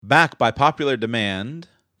Back by popular demand,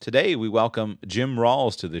 today we welcome Jim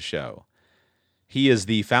Rawles to the show. He is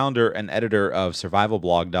the founder and editor of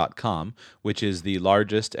survivalblog.com, which is the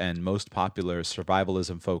largest and most popular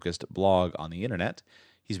survivalism-focused blog on the internet.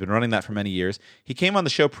 He's been running that for many years. He came on the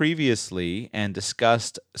show previously and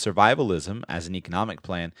discussed survivalism as an economic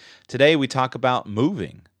plan. Today we talk about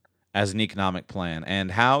moving as an economic plan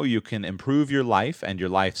and how you can improve your life and your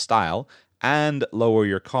lifestyle and lower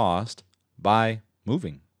your cost by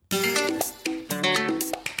moving.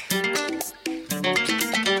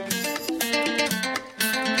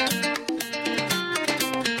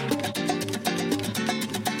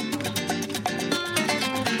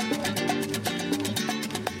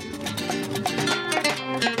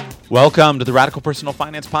 Welcome to the Radical Personal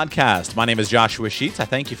Finance Podcast. My name is Joshua Sheets. I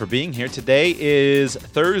thank you for being here. Today is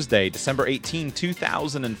Thursday, December 18,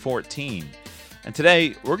 2014. And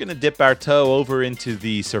today, we're going to dip our toe over into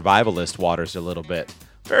the survivalist waters a little bit.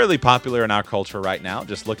 Fairly popular in our culture right now.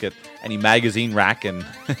 Just look at any magazine rack and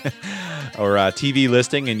or TV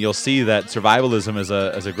listing, and you'll see that survivalism is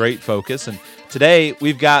a great focus. And today,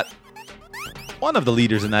 we've got one of the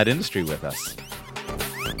leaders in that industry with us.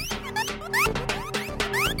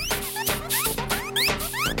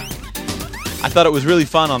 I thought it was really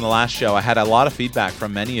fun on the last show. I had a lot of feedback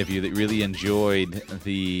from many of you that really enjoyed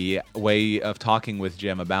the way of talking with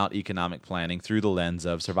Jim about economic planning through the lens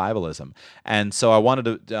of survivalism. And so I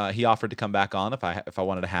wanted to. He offered to come back on if I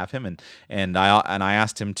wanted to have him, and I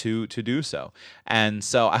asked him to do so. And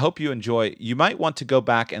so I hope you enjoy. You might want to go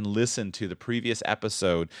back and listen to the previous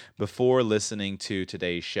episode before listening to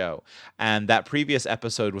today's show. And that previous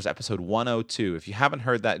episode was episode 102. If you haven't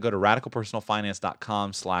heard that, go to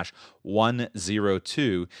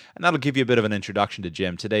radicalpersonalfinance.com/102, and that'll give you a bit of an introduction to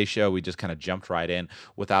Jim. Today's show, we just kind of jumped right in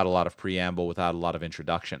without a lot of preamble, without a lot of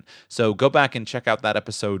introduction. So go back and check out that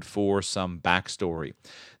episode for some backstory.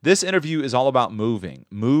 This interview is all about moving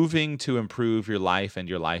to improve your life and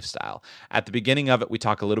your lifestyle. At the beginning of it, we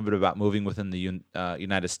talk a little bit about moving within the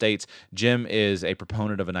United States. Jim is a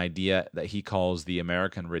proponent of an idea that he calls the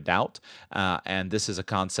American Redoubt, and this is a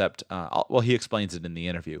concept, he explains it in the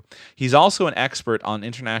interview. He's also an expert on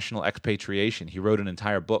international expatriation. He wrote an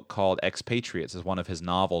entire book called Expatriates as one of his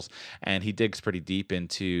novels, and he digs pretty deep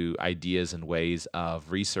into ideas and ways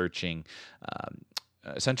of researching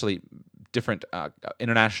essentially different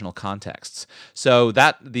international contexts. So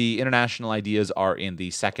that the international ideas are in the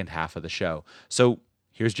second half of the show. So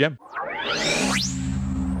here's Jim.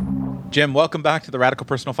 Jim, welcome back to the Radical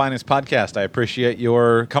Personal Finance Podcast. I appreciate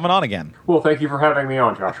your coming on again. Well, thank you for having me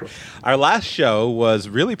on, Joshua. Our last show was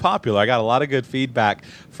really popular. I got a lot of good feedback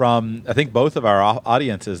from, I think, both of our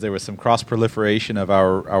audiences. There was some cross-proliferation of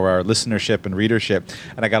our listenership and readership,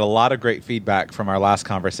 and I got a lot of great feedback from our last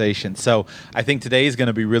conversation. So I think today is going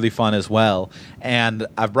to be really fun as well. And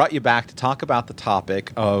I've brought you back to talk about the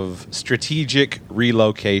topic of strategic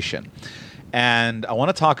relocation. And I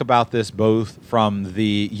want to talk about this both from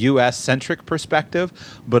the U.S.-centric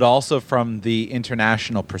perspective, but also from the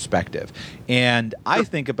international perspective. And I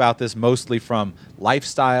think about this mostly from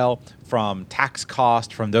lifestyle, from tax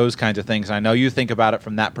cost, from those kinds of things. And I know you think about it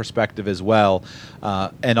from that perspective as well,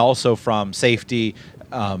 and also from safety,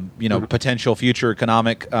 potential future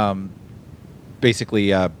economic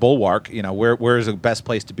bulwark, where is the best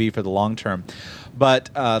place to be for the long term. But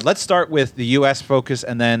let's start with the U.S. focus,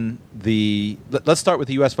 and then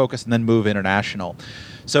move international.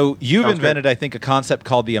 So you've invented, I think, a concept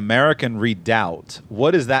called the American Redoubt.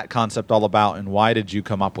 What is that concept all about, and why did you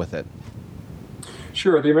come up with it?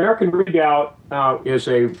 Sure. The American Redoubt is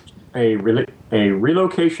a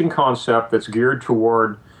relocation concept that's geared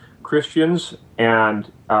toward Christians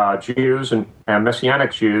and Jews and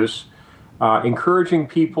Messianic Jews, encouraging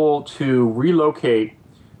people to relocate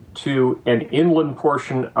to an inland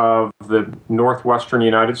portion of the northwestern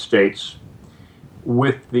United States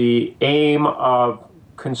with the aim of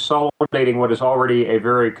consolidating what is already a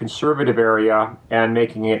very conservative area and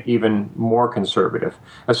making it even more conservative,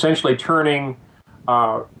 essentially turning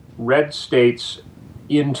red states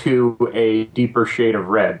into a deeper shade of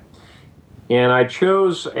red. And I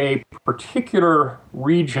chose a particular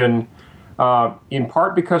region in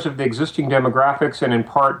part because of the existing demographics and in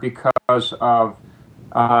part because of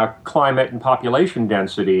climate and population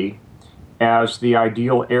density as the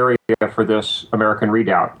ideal area for this American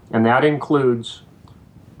Redoubt. And that includes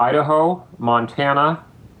Idaho, Montana,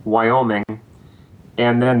 Wyoming,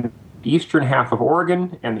 and then the eastern half of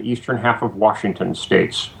Oregon and the eastern half of Washington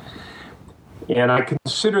states. And I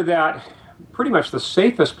consider that pretty much the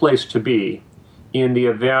safest place to be in the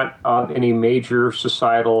event of any major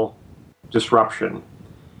societal disruption.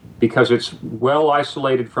 because it's well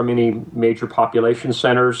isolated from any major population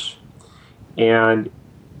centers, and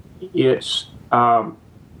it's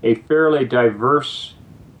a fairly diverse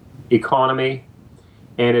economy,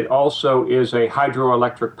 and it also is a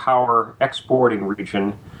hydroelectric power exporting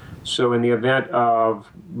region. So in the event of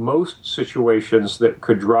most situations that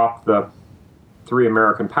could drop the three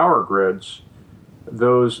American power grids,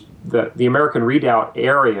 the American Redoubt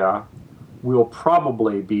area will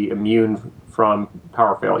probably be immune from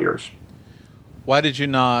power failures. Why did you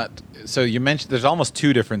not? So you mentioned there's almost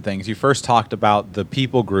two different things. You first talked about the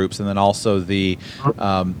people groups, and then also the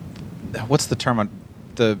what's the term?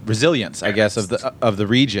 The resilience, I guess, of the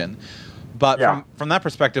region. But from that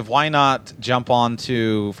perspective, why not jump on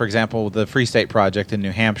to, for example, the Free State Project in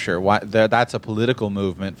New Hampshire? That's a political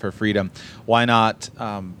movement for freedom. Why not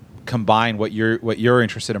combine what you're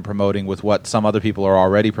interested in promoting with what some other people are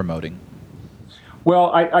already promoting?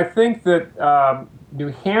 Well, I think that New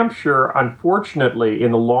Hampshire, unfortunately,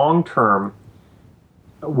 in the long term,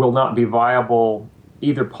 will not be viable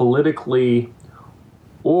either politically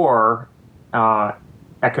or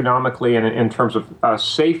economically and in terms of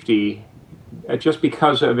safety, just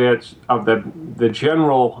because of the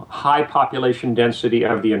general high population density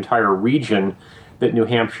of the entire region that New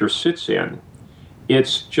Hampshire sits in.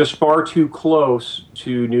 It's just far too close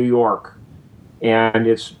to New York and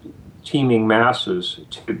its teeming masses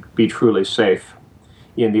to be truly safe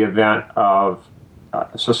in the event of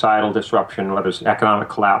societal disruption, whether it's economic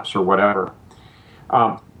collapse or whatever.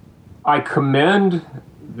 I commend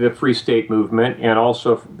the Free State movement and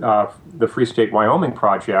also the Free State Wyoming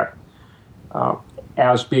Project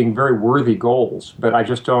as being very worthy goals, but I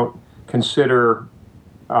just don't consider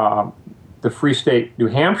the Free State New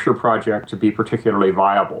Hampshire project to be particularly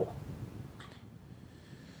viable.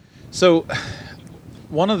 So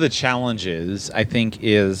one of the challenges, I think,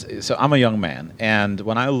 so I'm a young man, and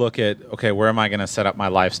when I look at, okay, where am I going to set up my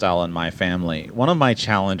lifestyle and my family, one of my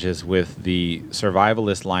challenges with the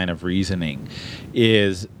survivalist line of reasoning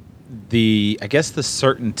is the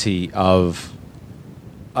certainty of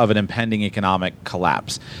an impending economic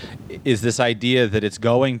collapse. Is this idea that it's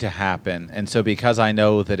going to happen, and so because I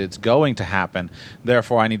know that it's going to happen,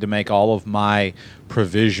 therefore I need to make all of my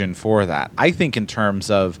provision for that. I think in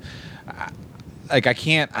terms of I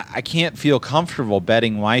can't feel comfortable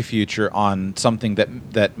betting my future on something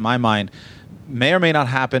that my mind may or may not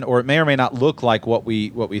happen, or it may or may not look like what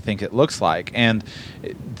we think it looks like. And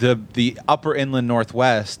the upper inland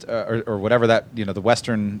Northwest, or whatever that, the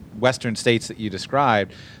western states that you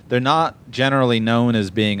described, they're not generally known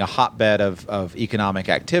as being a hotbed of economic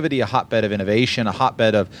activity, a hotbed of innovation, a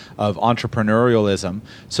hotbed of entrepreneurialism.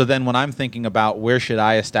 So then when I'm thinking about where should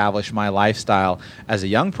I establish my lifestyle as a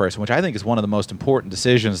young person, which I think is one of the most important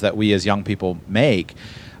decisions that we as young people make,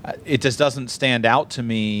 it just doesn't stand out to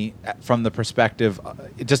me from the perspective.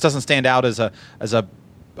 It just doesn't stand out as a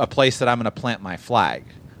place that I'm going to plant my flag.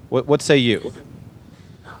 What say you?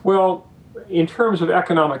 Well, in terms of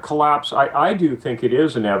economic collapse, I do think it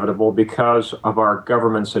is inevitable because of our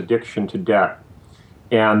government's addiction to debt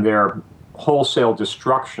and their wholesale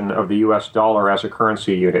destruction of the U.S. dollar as a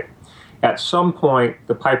currency unit. At some point,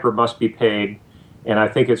 the piper must be paid, and I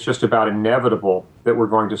think it's just about inevitable that we're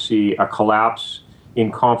going to see a collapse in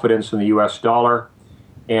confidence in the U.S. dollar,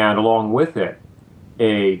 and along with it,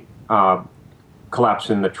 a collapse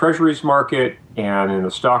in the treasuries market and in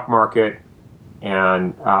the stock market,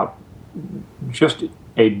 and just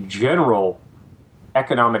a general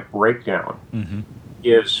economic breakdown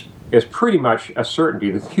is pretty much a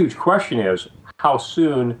certainty. The huge question is, how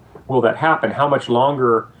soon will that happen? How much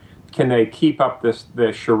longer can they keep up this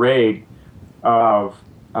charade of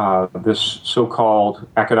this so-called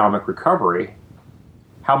economic recovery?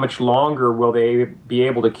 How much longer will they be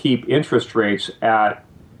able to keep interest rates at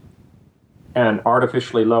an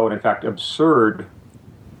artificially low and, in fact, absurd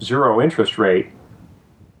zero interest rate?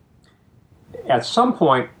 At some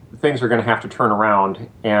point, things are going to have to turn around,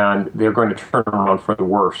 and they're going to turn around for the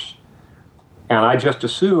worse. And I just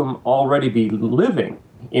assume already be living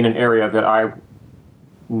in an area that I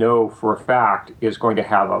know for a fact is going to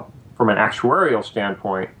have, from an actuarial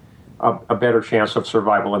standpoint, a better chance of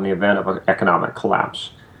survival in the event of an economic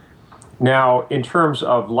collapse. Now, in terms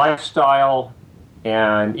of lifestyle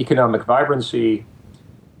and economic vibrancy,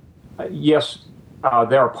 yes,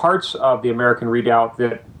 there are parts of the American Redoubt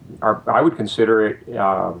that are, I would consider it,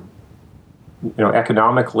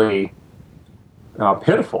 economically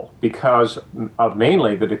pitiful because of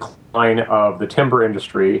mainly the decline of the timber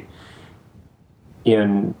industry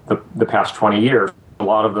in the past 20 years. A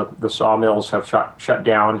lot of the sawmills have shut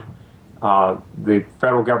down. The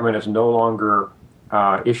federal government is no longer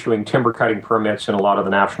issuing timber cutting permits in a lot of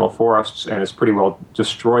the national forests, and it's pretty well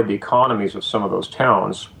destroyed the economies of some of those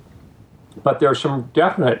towns. But there are some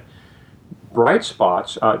definite bright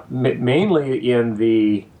spots, mainly in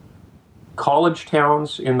the college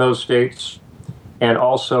towns in those states, and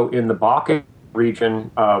also in the Bakken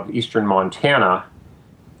region of eastern Montana.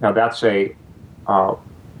 Now that's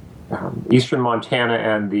eastern Montana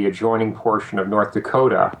and the adjoining portion of North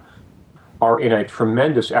Dakota are in a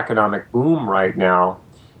tremendous economic boom right now.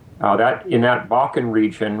 That in that Bakken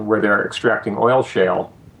region where they're extracting oil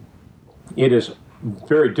shale, it is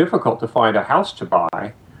very difficult to find a house to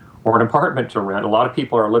buy or an apartment to rent. A lot of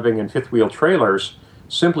people are living in fifth wheel trailers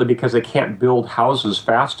simply because they can't build houses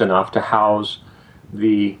fast enough to house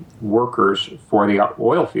the workers for the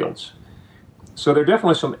oil fields. So there are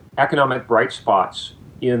definitely some economic bright spots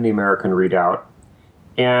in the American Redoubt.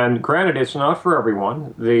 And granted, it's not for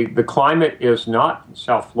everyone. The climate is not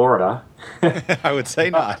South Florida. I would say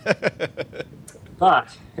not.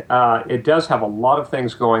 But it does have a lot of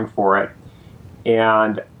things going for it.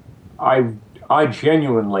 And I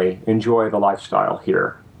genuinely enjoy the lifestyle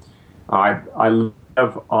here. I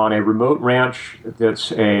live on a remote ranch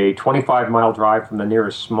that's a 25-mile drive from the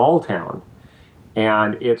nearest small town.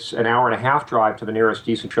 And it's an hour and a half drive to the nearest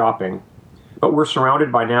decent shopping. But we're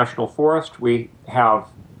surrounded by national forest. We have,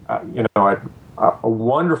 a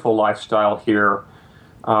wonderful lifestyle here.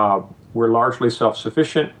 We're largely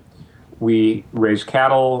self-sufficient. We raise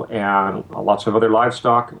cattle and lots of other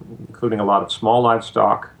livestock, including a lot of small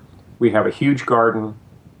livestock. We have a huge garden.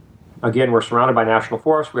 Again, we're surrounded by national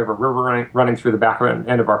forest. We have a river running through the back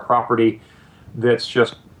end of our property that's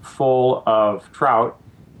just full of trout,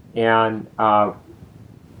 and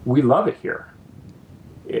we love it here.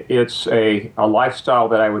 It's a lifestyle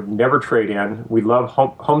that I would never trade in. We love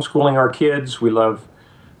homeschooling our kids. We love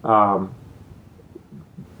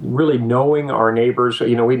really knowing our neighbors.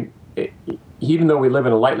 Even though we live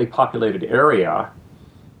in a lightly populated area,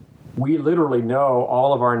 we literally know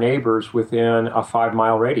all of our neighbors within a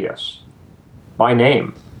 5-mile radius by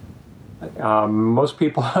name. Most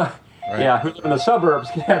people, right. who live in the suburbs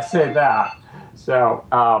can't say that. So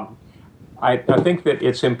I think that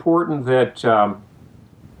it's important that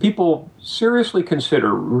people seriously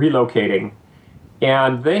consider relocating,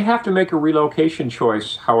 and they have to make a relocation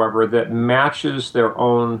choice, however, that matches their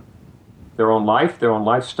own life, their own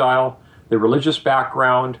lifestyle, their religious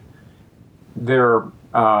background, their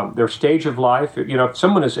stage of life. If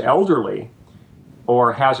someone is elderly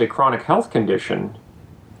or has a chronic health condition,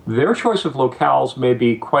 their choice of locales may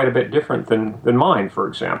be quite a bit different than mine, for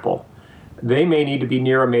example. They may need to be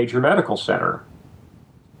near a major medical center,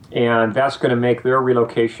 and that's going to make their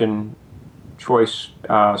relocation choice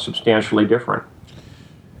substantially different.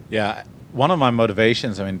 Yeah. One of my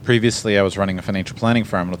motivations, previously I was running a financial planning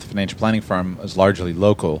firm, and with the financial planning firm, it was largely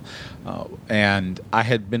local. And I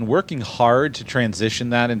had been working hard to transition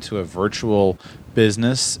that into a virtual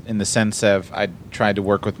business, in the sense of I tried to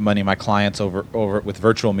work with many of my clients over with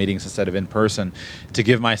virtual meetings instead of in person, to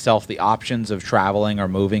give myself the options of traveling or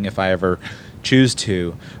moving if I ever choose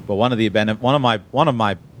to. But one of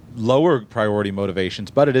my lower priority motivations,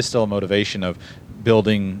 but it is still a motivation of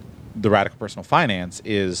building the Radical Personal Finance,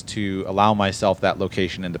 is to allow myself that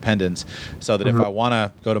location independence, so that if I want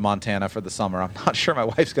to go to Montana for the summer, I'm not sure my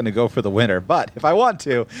wife's going to go for the winter, but if I want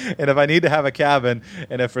to, and if I need to have a cabin,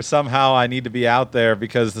 and if for somehow I need to be out there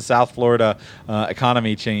because the South Florida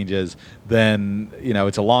economy changes, then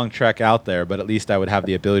it's a long trek out there, but at least I would have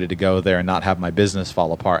the ability to go there and not have my business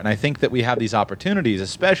fall apart. And I think that we have these opportunities,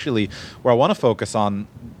 especially where I want to focus on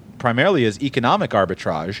primarily is economic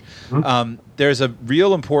arbitrage. There's a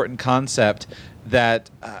real important concept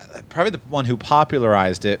that probably the one who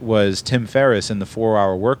popularized it was Tim Ferriss in the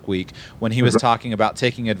 4-Hour Work Week, when he was talking about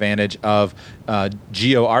taking advantage of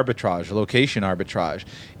geo arbitrage, location arbitrage.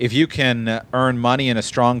 If you can earn money in a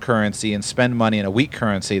strong currency and spend money in a weak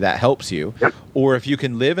currency, that helps you. Yep. Or if you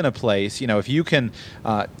can live in a place,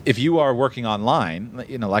 if you are working online,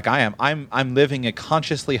 like I am, I'm living a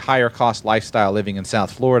consciously higher cost lifestyle living in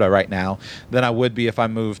South Florida right now than I would be if I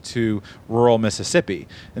moved to rural Mississippi.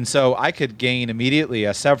 And so I could gain immediately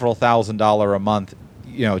a several $1,000s a month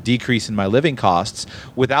decrease in my living costs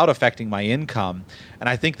without affecting my income. And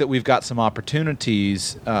I think that we've got some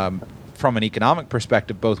opportunities from an economic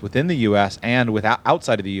perspective, both within the U.S. and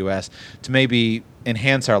outside of the U.S., to maybe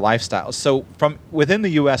enhance our lifestyles. So from within the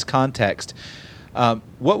U.S. context,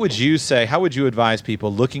 what would you say, how would you advise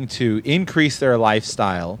people looking to increase their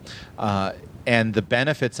lifestyle and the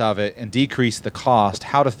benefits of it and decrease the cost,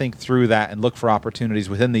 how to think through that and look for opportunities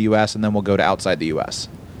within the U.S., and then we'll go to outside the U.S.?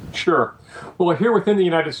 Sure. Well, here within the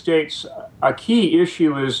United States, a key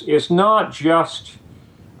issue is not just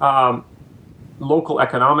local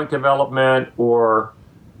economic development or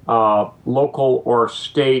local or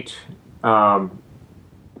state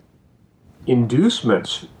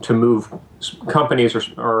inducements to move companies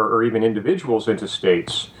or even individuals into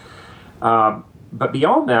states. But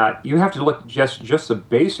beyond that, you have to look at just the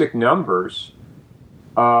basic numbers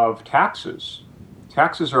of taxes.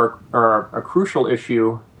 Taxes are a crucial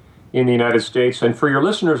issue in the United States, and for your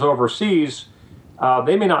listeners overseas,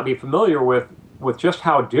 they may not be familiar with just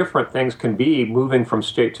how different things can be moving from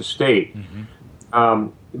state to state. Mm-hmm.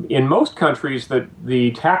 In most countries,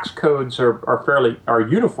 the tax codes are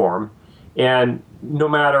uniform, and no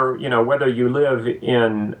matter whether you live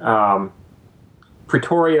in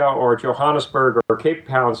Pretoria or Johannesburg or Cape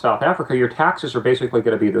Town, South Africa, your taxes are basically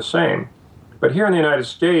going to be the same. But here in the United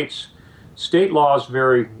States, state laws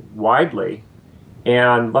vary widely,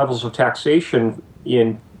 and levels of taxation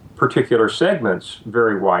in particular segments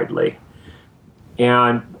vary widely.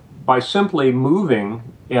 And by simply moving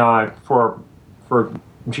for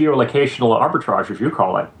geolocational arbitrage, as you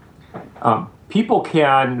call it, people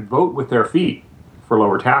can vote with their feet for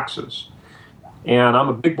lower taxes. And I'm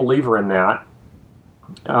a big believer in that.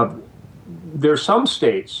 There's some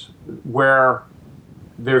states where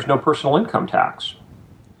there's no personal income tax,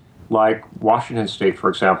 like Washington State, for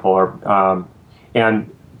example,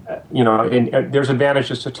 and there's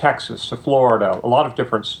advantages to Texas, to Florida. A lot of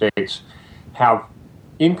different states have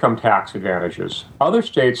income tax advantages. Other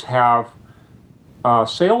states have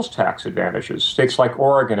sales tax advantages. States like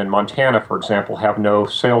Oregon and Montana, for example, have no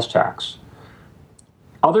sales tax.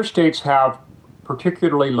 Other states have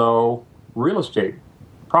particularly low real estate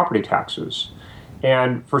property taxes.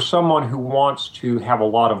 And for someone who wants to have a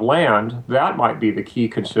lot of land, that might be the key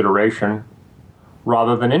consideration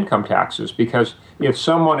rather than income taxes. Because if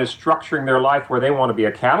someone is structuring their life where they want to be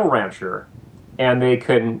a cattle rancher, and they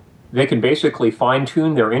can basically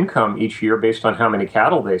fine-tune their income each year based on how many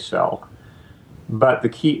cattle they sell, but the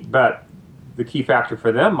key factor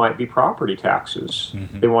for them might be property taxes.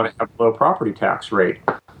 Mm-hmm. They want to have a low property tax rate.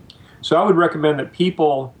 So I would recommend that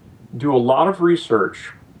people do a lot of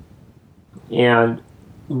research and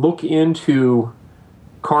look into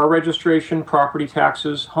car registration, property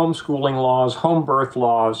taxes, homeschooling laws, home birth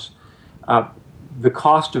laws, the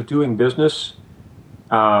cost of doing business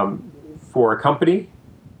for a company.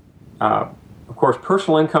 Of course,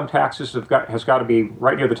 personal income taxes has got to be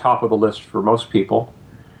right near the top of the list for most people.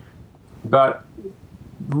 But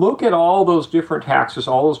look at all those different taxes,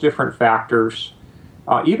 all those different factors.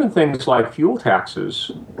 Even things like fuel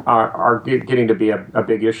taxes are getting to be a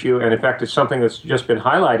big issue, and in fact, it's something that's just been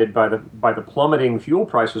highlighted by the plummeting fuel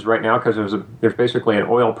prices right now, because there's basically an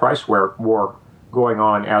oil price war going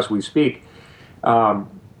on as we speak.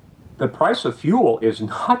 The price of fuel is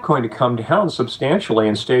not going to come down substantially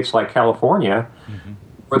in states like California, mm-hmm.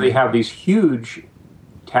 where they have these huge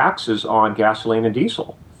taxes on gasoline and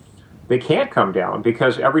diesel. They can't come down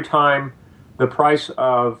because every time the price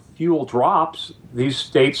of fuel drops, these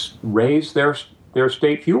states raise their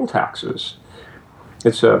state fuel taxes.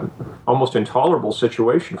 It's a almost intolerable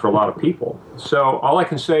situation for a lot of people. So all I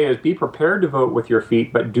can say is be prepared to vote with your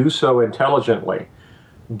feet, but do so intelligently.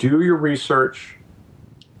 Do your research,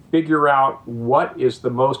 figure out what is the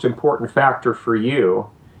most important factor for you,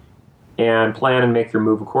 and plan and make your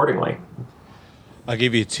move accordingly. I'll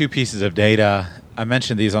give you two pieces of data. I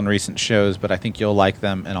mentioned these on recent shows, but I think you'll like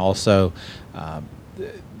them, and also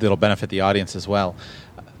that'll benefit the audience as well.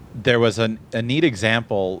 There was a neat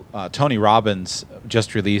example. Tony Robbins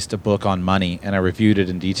just released a book on money, and I reviewed it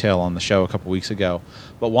in detail on the show a couple weeks ago.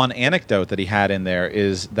 But one anecdote that he had in there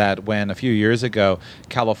is that when a few years ago,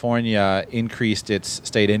 California increased its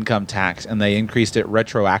state income tax, and they increased it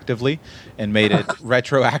retroactively and made it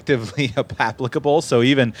retroactively applicable. So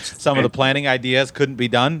even some of the planning ideas couldn't be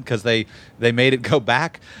done because they made it go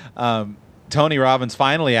back. Tony Robbins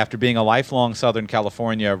finally, after being a lifelong Southern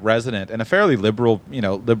California resident and a fairly liberal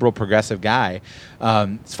progressive guy,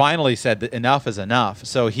 finally said that enough is enough.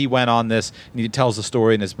 So he went on this, and he tells the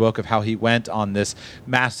story in his book of how he went on this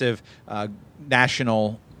massive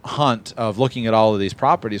national hunt of looking at all of these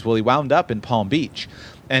properties. Well, he wound up in Palm Beach,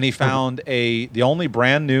 and he found the only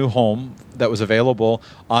brand new home that was available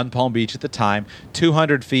on Palm Beach at the time,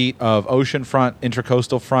 200 feet of oceanfront,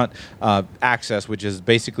 intracoastal front access, which is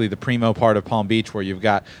basically the primo part of Palm Beach where you've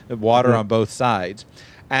got water on both sides.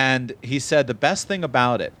 And he said the best thing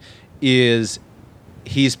about it is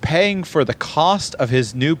he's paying for the cost of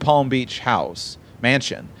his new Palm Beach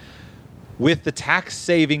mansion, with the tax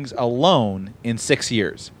savings alone in 6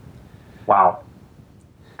 years. Wow.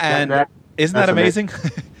 And isn't that amazing?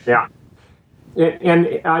 Yeah.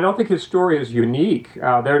 And I don't think his story is unique.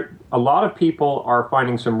 A lot of people are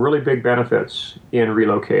finding some really big benefits in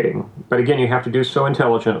relocating. But again, you have to do so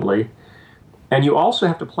intelligently. And you also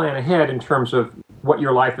have to plan ahead in terms of what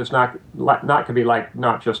your life is not going to be like,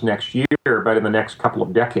 not just next year, but in the next couple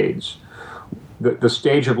of decades. The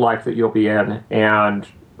stage of life that you'll be in, and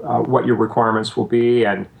what your requirements will be,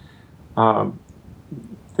 and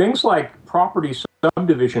things like property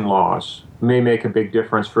subdivision laws may make a big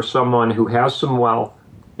difference for someone who has some wealth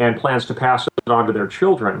and plans to pass it on to their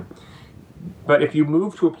children. But if you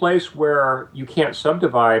move to a place where you can't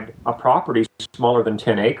subdivide a property smaller than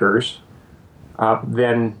 10 acres,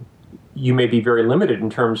 then you may be very limited in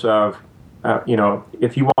terms of,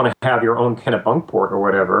 if you want to have your own Kennebunkport or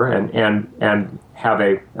whatever, and have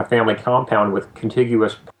a family compound with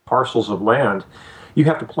contiguous parcels of land, you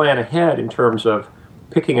have to plan ahead in terms of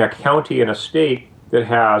picking a county and a state that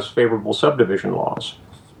has favorable subdivision laws.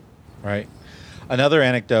 Right. Another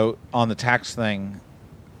anecdote on the tax thing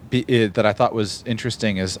that I thought was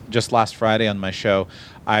interesting is just last Friday on my show,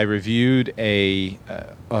 I reviewed a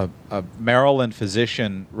Maryland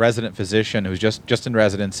resident physician who's just in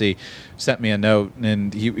residency, sent me a note,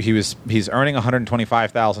 and he's earning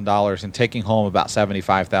 $125,000 and taking home about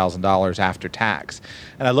 $75,000 after tax.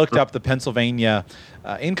 And I looked up the Pennsylvania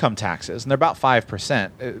income taxes, and they're about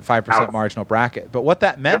 5% marginal bracket. But what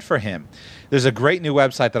that meant for him, there's a great new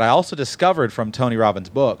website that I also discovered from Tony Robbins'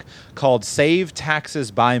 book called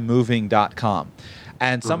SaveTaxesByMoving.com.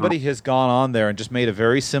 And somebody has gone on there and just made a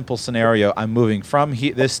very simple scenario. I'm moving from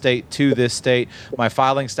this state to this state. My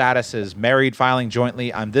filing status is married, filing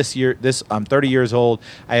jointly. I'm 30 years old,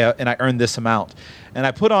 and I earn this amount. And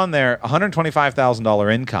I put on there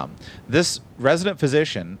 $125,000 income. This resident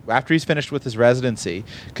physician, after he's finished with his residency,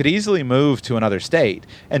 could easily move to another state.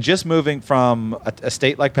 And just moving from a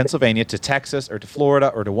state like Pennsylvania to Texas or to Florida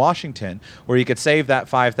or to Washington, where he could save that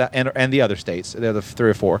 $5,000, and the other states, the other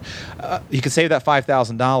 3 or 4, he could save that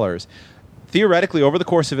 $5,000. Theoretically, over the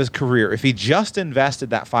course of his career, if he just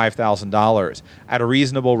invested that $5,000 at a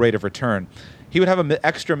reasonable rate of return, he would have an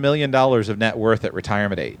extra $1 million of net worth at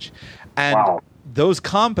retirement age. And wow. Those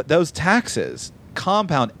taxes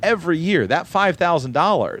compound every year. That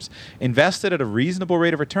 $5,000 invested at a reasonable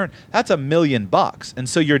rate of return, that's $1 million. And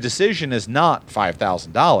so your decision is not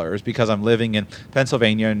 $5,000 because I'm living in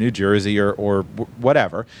Pennsylvania, New Jersey, or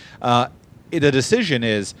whatever. The decision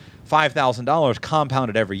is $5,000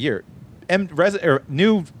 compounded every year.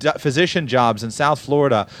 New physician jobs in South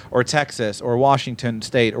Florida or Texas or Washington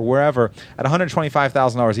State or wherever at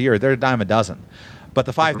 $125,000 a year, they're a dime a dozen. But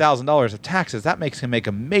the $5,000 of taxes, that makes him make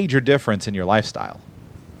a major difference in your lifestyle.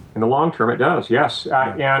 In the long term, it does, yes.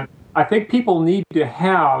 And I think people need to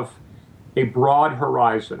have a broad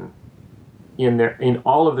horizon in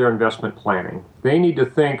all of their investment planning. They need to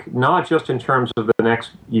think not just in terms of the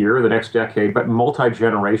next year, the next decade, but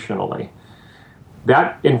multi-generationally.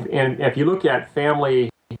 And if you look at family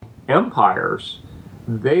empires,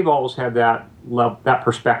 they've always had that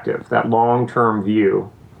perspective, that long-term view.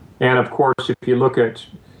 And of course, if you look at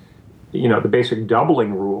the basic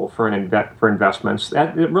doubling rule for investments,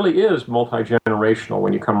 that it really is multi-generational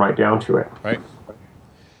when you come right down to it. Right.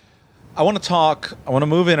 I want to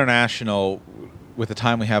move international with the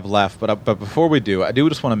time we have left, but before we do, I do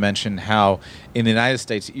just want to mention how in the United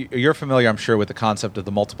States, you're familiar, I'm sure, with the concept of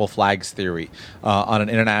the multiple flags theory on an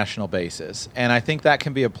international basis, and I think that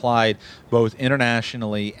can be applied both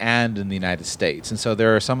internationally and in the United States, and so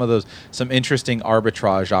there are some interesting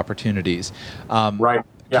arbitrage opportunities. Right.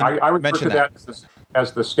 Yeah, I refer to that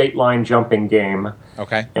as the state line jumping game.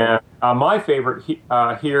 Okay. And my favorite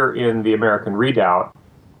here in the American Redoubt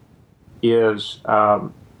is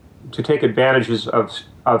to take advantages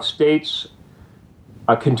of states,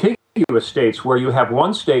 contiguous states, where you have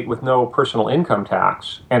one state with no personal income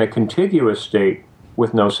tax and a contiguous state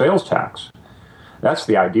with no sales tax. That's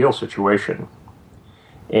the ideal situation.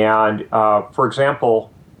 And for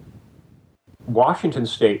example, Washington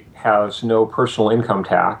State has no personal income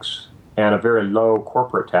tax and a very low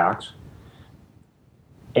corporate tax.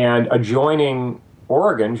 And adjoining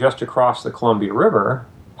Oregon, just across the Columbia River,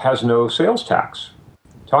 has no sales tax.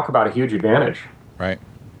 Talk about a huge advantage. Right.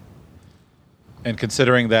 And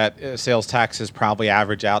considering that sales taxes probably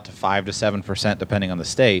average out to 5 to 7% depending on the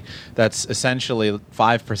state, that's essentially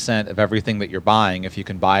 5% of everything that you're buying if you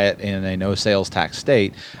can buy it in a no sales tax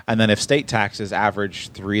state. And then if state taxes average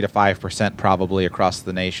 3 to 5% probably across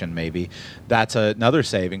the nation maybe, that's another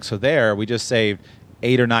saving. So there we just saved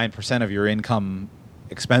 8 or 9% of your income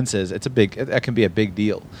expenses. That can be a big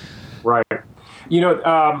deal. Right.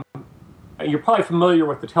 You're probably familiar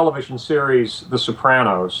with the television series The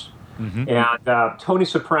Sopranos. And Tony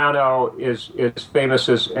Soprano is famous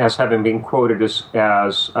as having been quoted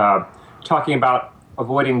as talking about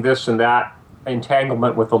avoiding this and that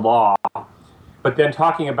entanglement with the law. But then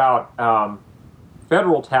talking about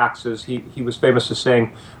federal taxes, he was famous as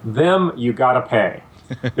saying, them you gotta pay.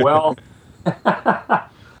 Well,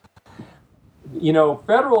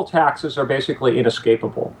 federal taxes are basically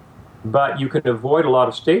inescapable, but you can avoid a lot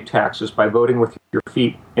of state taxes by voting with your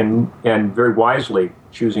feet and very wisely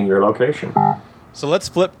choosing your location. So let's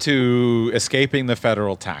flip to escaping the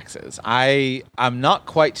federal taxes. I'm not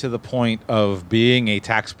quite to the point of being a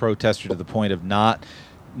tax protester to the point of not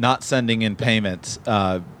sending in payments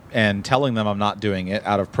and telling them I'm not doing it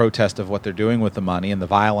out of protest of what they're doing with the money and the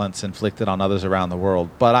violence inflicted on others around the world.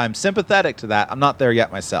 But I'm sympathetic to that. I'm not there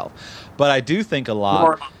yet myself. But I do think a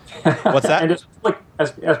lot. What's that? And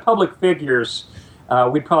as public figures,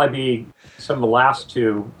 we'd probably be some of the last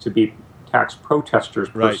to be tax protesters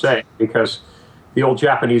per se, because the old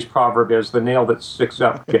Japanese proverb is the nail that sticks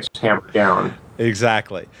up gets hammered down.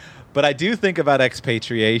 Exactly. But I do think about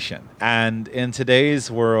expatriation. And in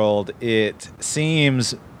today's world, it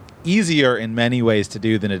seems easier in many ways to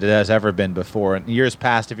do than it has ever been before. In years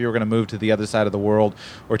past, if you were going to move to the other side of the world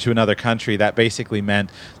or to another country, that basically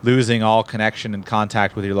meant losing all connection and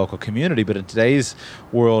contact with your local community. But in today's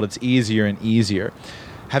world, it's easier and easier.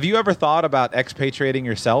 Have you ever thought about expatriating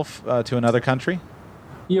yourself to another country?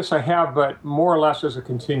 Yes, I have, but more or less as a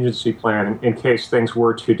contingency plan in case things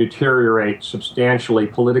were to deteriorate substantially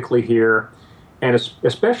politically here, and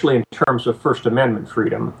especially in terms of First Amendment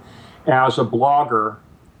freedom. As a blogger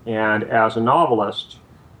and as a novelist,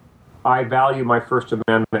 I value my First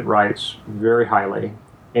Amendment rights very highly.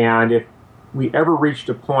 And if we ever reached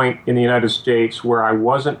a point in the United States where I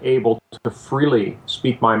wasn't able to freely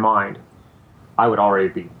speak my mind, I would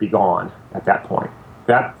already be gone at that point.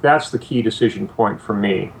 That's the key decision point for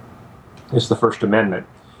me, is the First Amendment.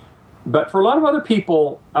 But for a lot of other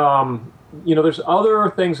people, there's other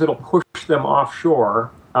things that'll push them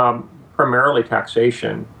offshore, primarily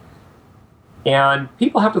taxation. And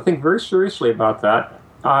people have to think very seriously about that.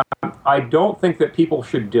 I don't think that people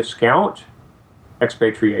should discount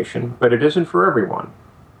expatriation, but it isn't for everyone.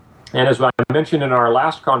 And as I mentioned in our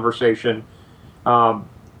last conversation,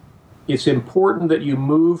 it's important that you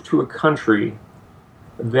move to a country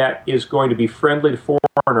that is going to be friendly to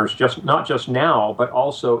foreigners, not just now, but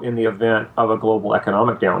also in the event of a global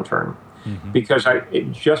economic downturn. Mm-hmm. Because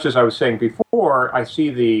just as I was saying before, I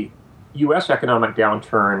see the U.S. economic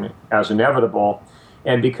downturn as inevitable,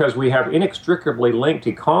 and because we have inextricably linked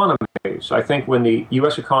economies, I think when the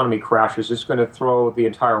U.S. economy crashes, it's going to throw the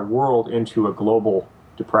entire world into a global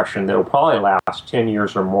depression that will probably last 10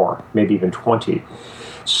 years or more, maybe even 20.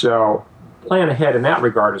 So plan ahead in that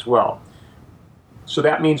regard as well. So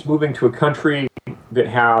that means moving to a country that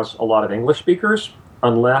has a lot of English speakers,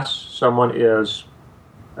 unless someone is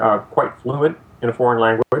quite fluent in a foreign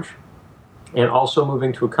language, and also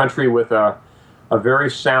moving to a country with a very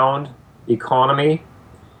sound economy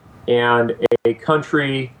and a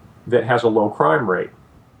country that has a low crime rate.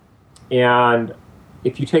 And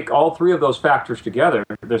if you take all three of those factors together,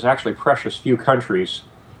 there's actually precious few countries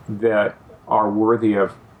that are worthy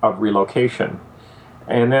of relocation.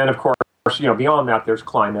 And then, of course, beyond that, there's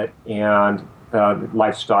climate and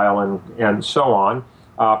lifestyle and so on.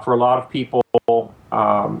 For a lot of people,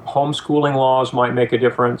 homeschooling laws might make a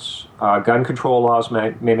difference. Gun control laws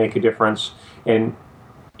may make a difference. And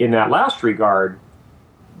in that last regard,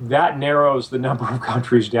 that narrows the number of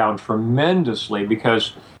countries down tremendously,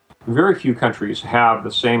 because very few countries have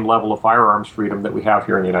the same level of firearms freedom that we have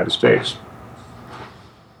here in the United States.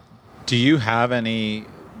 Do you have any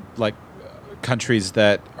countries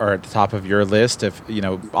that are at the top of your list? If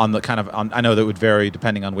on the I know that would vary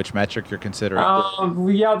depending on which metric you're considering.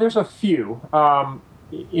 Yeah, there's a few.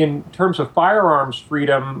 In terms of firearms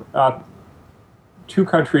freedom, two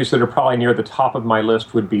countries that are probably near the top of my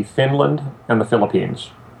list would be Finland and the Philippines.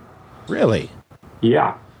 Really?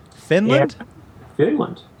 Yeah. Finland?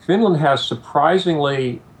 Finland. Finland has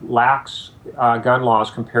surprisingly lax gun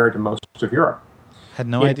laws compared to most of Europe. Had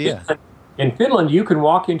no idea. In Finland, you can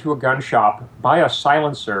walk into a gun shop, buy a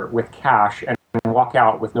silencer with cash, and walk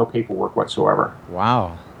out with no paperwork whatsoever.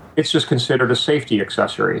 Wow. It's just considered a safety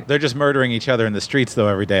accessory. They're just murdering each other in the streets, though,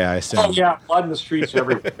 every day, I assume. Oh, yeah, blood in the streets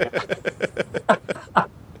every day.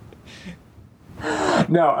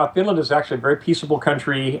 No, Finland is actually a very peaceable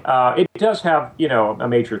country. It does have, a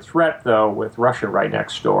major threat, though, with Russia right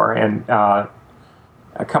next door. And a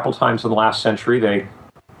couple times in the last century, they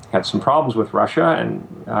had some problems with Russia,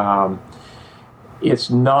 and it's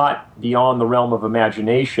not beyond the realm of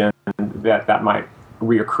imagination that might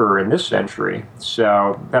reoccur in this century.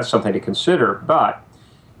 So that's something to consider. But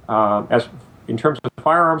as in terms of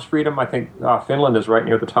firearms freedom, I think Finland is right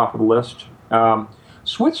near the top of the list.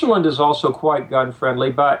 Switzerland is also quite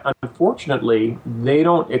gun-friendly, but unfortunately, they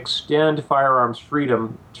don't extend firearms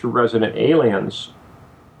freedom to resident aliens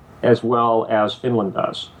as well as Finland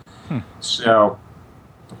does. So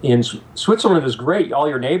in Switzerland is great. All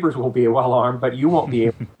your neighbors will be well armed, but you won't be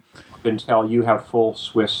able to until you have full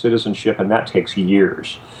Swiss citizenship, and that takes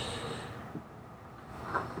years.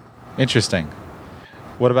 Interesting.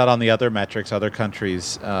 What about on the other metrics, other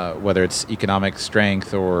countries, whether it's economic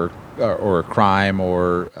strength or crime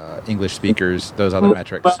or English speakers, those other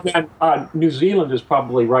metrics? But then, New Zealand is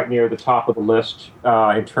probably right near the top of the list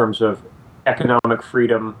in terms of economic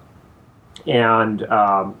freedom and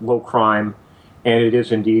low crime, and it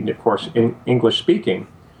is indeed, of course, English speaking.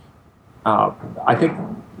 I think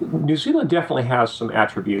New Zealand definitely has some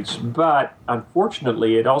attributes, but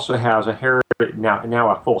unfortunately, it also has now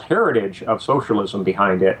a full heritage of socialism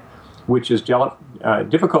behind it, which is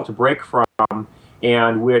difficult to break from,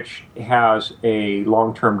 and which has a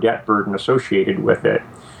long-term debt burden associated with it.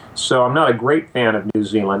 So I'm not a great fan of New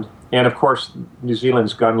Zealand, and of course, New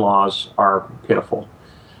Zealand's gun laws are pitiful.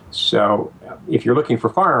 So if you're looking for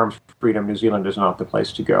firearms freedom, New Zealand is not the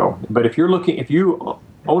place to go. But if you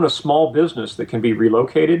own a small business that can be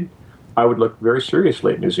relocated, I would look very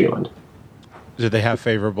seriously at New Zealand. Do they have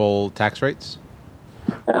favorable tax rates?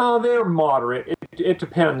 They're moderate. It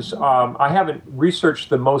depends. I haven't researched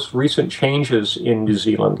the most recent changes in New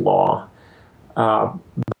Zealand law.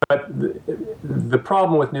 But the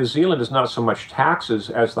problem with New Zealand is not so much taxes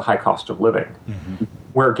as the high cost of living. Mm-hmm.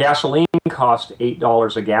 Where gasoline costs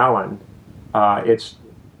 $8 a gallon,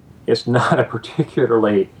 it's not a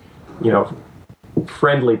particularly,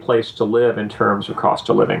 friendly place to live in terms of cost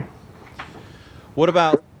of living. What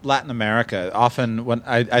about Latin America? Often when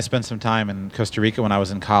I spent some time in Costa Rica when I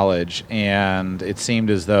was in college, and it seemed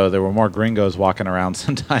as though there were more gringos walking around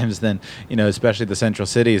sometimes than, especially the central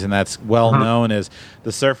cities, and that's well known as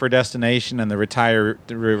the surfer destination and the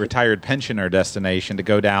retired pensioner destination to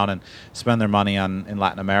go down and spend their money in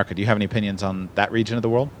Latin America. Do you have any opinions on that region of the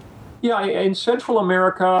world? Yeah, in Central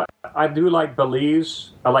America, I do like Belize,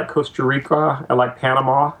 I like Costa Rica, I like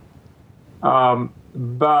Panama.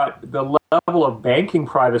 But the level of banking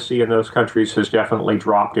privacy in those countries has definitely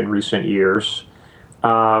dropped in recent years.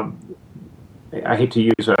 I hate to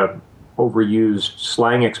use a overused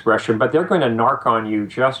slang expression, but they're going to narc on you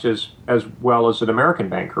just as well as an American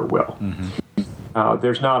banker will. Mm-hmm.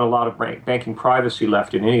 There's not a lot of banking privacy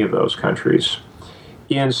left in any of those countries.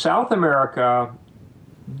 In South America,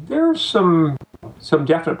 there's some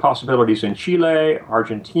definite possibilities in Chile,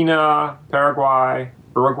 Argentina, Paraguay,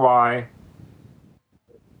 Uruguay.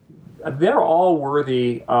 They're all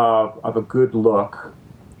worthy of a good look,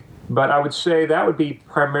 but I would say that would be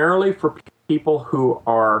primarily for people who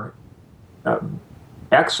are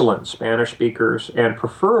excellent Spanish speakers, and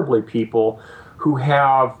preferably people who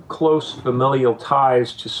have close familial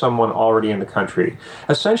ties to someone already in the country.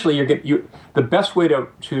 Essentially, the best way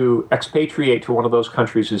to expatriate to one of those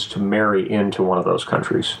countries is to marry into one of those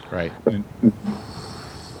countries. Right.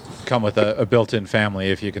 Come with a built-in family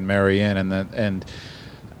if you can marry in, and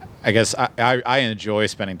I guess I enjoy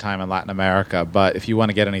spending time in Latin America, but if you want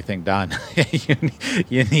to get anything done,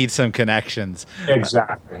 you need some connections.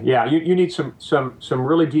 Exactly. Yeah, you need some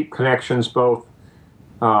really deep connections, both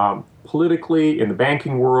politically in the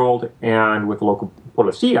banking world and with the local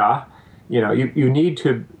policia. You need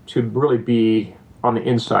to really be on the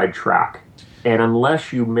inside track, and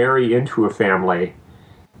unless you marry into a family,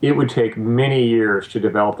 it would take many years to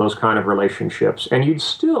develop those kind of relationships, and you'd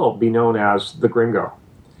still be known as the gringo.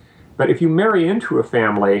 But if you marry into a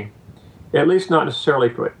family, at least not necessarily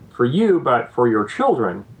for you, but for your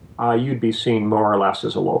children, you'd be seen more or less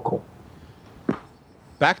as a local.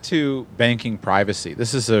 Back to banking privacy.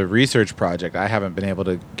 This is a research project. I haven't been able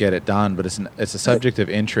to get it done, but it's a subject of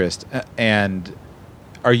interest. And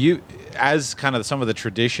are you, as kind of some of the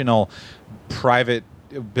traditional private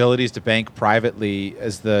abilities to bank privately,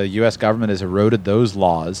 as the U.S. government has eroded those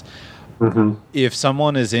laws, mm-hmm. If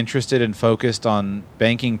someone is interested and focused on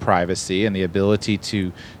banking privacy and the ability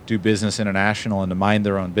to do business international and to mind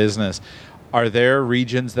their own business, are there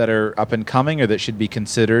regions that are up and coming or that should be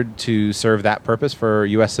considered to serve that purpose for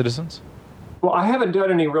U.S. citizens? Well, I haven't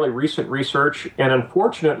done any really recent research, and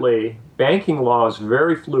unfortunately, banking law is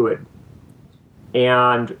very fluid.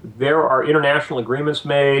 And there are international agreements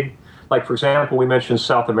made. Like, for example, we mentioned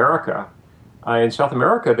South America. In South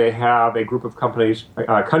America, they have a group of countries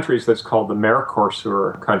that's called the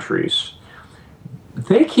Mercosur countries.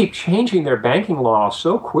 they keep changing their banking law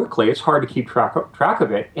so quickly, it's hard to keep track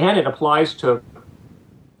of it, and it applies to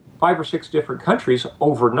 5 or 6 different countries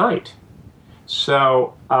overnight.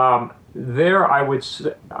 So there, I would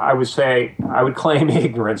claim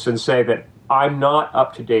ignorance and say that I'm not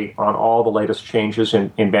up to date on all the latest changes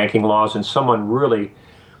in banking laws, and someone really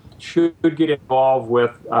should get involved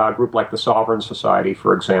with a group like the Sovereign Society,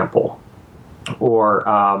 for example,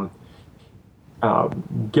 or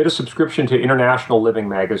get a subscription to International Living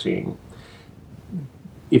magazine.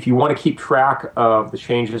 If you want to keep track of the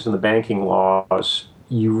changes in the banking laws,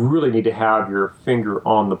 you really need to have your finger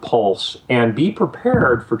on the pulse and be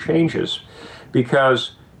prepared for changes,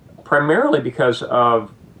 primarily because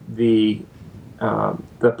of the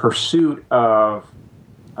pursuit of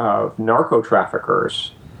narco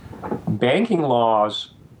traffickers. Banking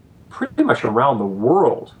laws pretty much around the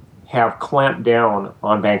world have clamped down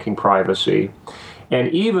on banking privacy. And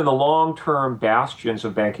even the long-term bastions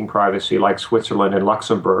of banking privacy, like Switzerland and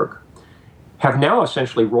Luxembourg, have now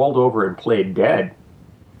essentially rolled over and played dead.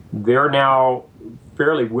 They're now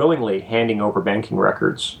fairly willingly handing over banking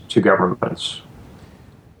records to governments,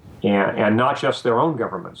 and not just their own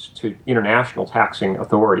governments, to international taxing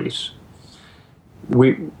authorities.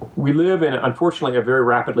 We live in, unfortunately, a very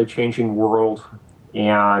rapidly changing world,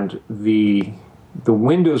 and the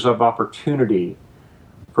windows of opportunity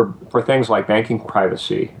for things like banking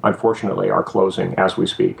privacy, unfortunately, are closing as we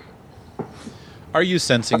speak. Are you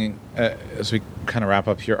sensing, as we kind of wrap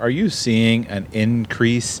up here, are you seeing an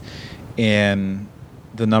increase in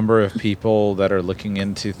the number of people that are looking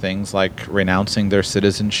into things like renouncing their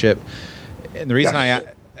citizenship? And the reason I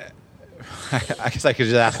guess I could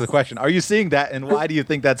just ask the question, are you seeing that, and why do you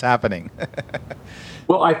think that's happening?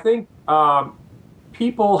 Well, I think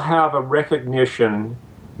people have a recognition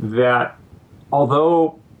that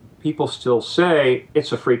although people still say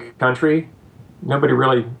it's a free country, nobody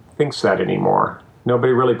really thinks that anymore.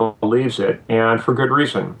 Nobody really believes it, and for good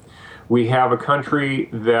reason. We have a country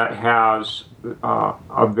that has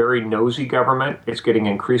a very nosy government. It's getting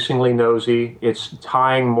increasingly nosy. It's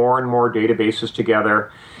tying more and more databases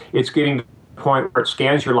together. It's getting to the point where it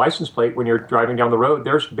scans your license plate when you're driving down the road.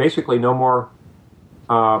 There's basically no more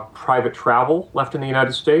private travel left in the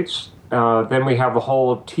United States. Then we have the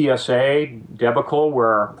whole TSA debacle,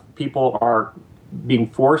 where people are being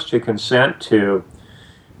forced to consent to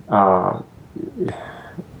a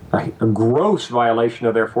gross violation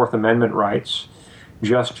of their Fourth Amendment rights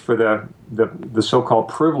just for the so-called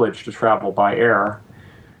privilege to travel by air.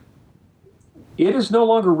 It is no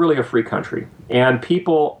longer really a free country, and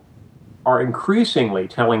people are increasingly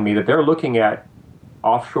telling me that they're looking at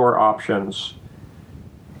offshore options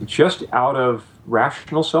just out of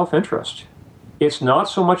rational self-interest. It's not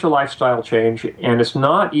so much a lifestyle change, and it's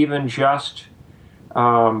not even just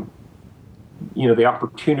the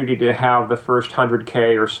opportunity to have the first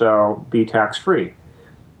 100K or so be tax-free.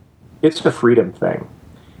 It's a freedom thing.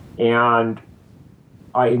 And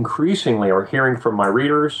I increasingly are hearing from my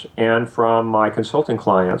readers and from my consulting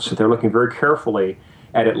clients that they're looking very carefully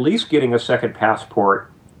at least getting a second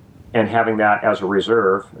passport and having that as a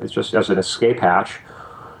reserve, it's just as an escape hatch,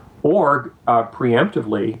 or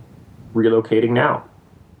preemptively relocating now.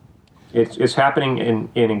 It's happening in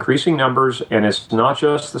increasing numbers, and it's not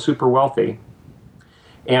just the super wealthy.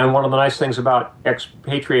 And one of the nice things about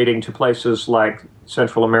expatriating to places like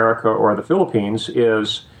Central America or the Philippines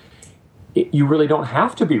is you really don't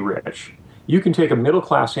have to be rich. You can take a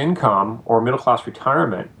middle-class income or middle-class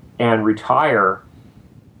retirement and retire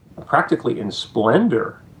practically in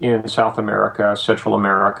splendor in South America, Central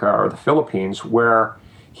America, or the Philippines, where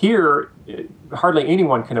here hardly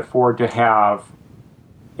anyone can afford to have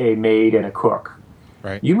a maid and a cook.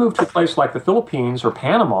 Right. You move to a place like the Philippines or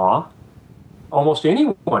Panama, almost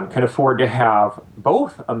anyone can afford to have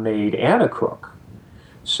both a maid and a cook.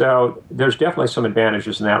 So there's definitely some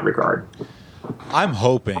advantages in that regard. I'm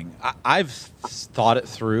hoping. I've thought it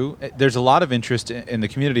through. There's a lot of interest in the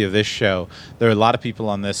community of this show. There are a lot of people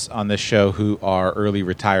on this show who are early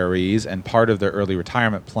retirees, and part of their early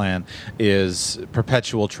retirement plan is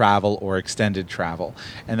perpetual travel or extended travel,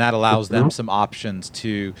 and that allows them some options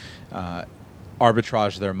to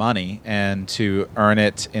arbitrage their money and to earn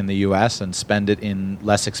it in the U.S. and spend it in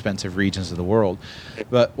less expensive regions of the world.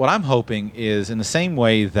 But what I'm hoping is, in the same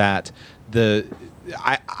way that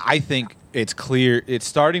I think it's clear, it's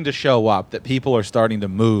starting to show up that people are starting to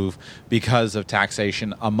move because of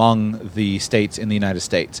taxation among the states in the United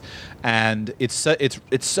States. And it's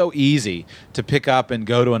so easy to pick up and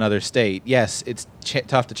go to another state. Yes, it's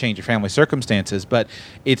tough to change your family circumstances, but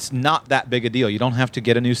it's not that big a deal. You don't have to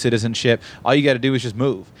get a new citizenship. All you got to do is just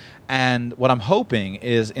move. And what I'm hoping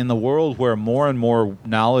is, in the world where more and more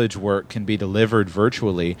knowledge work can be delivered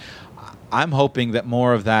virtually, I'm hoping that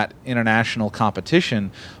more of that international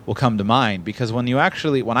competition will come to mind, because when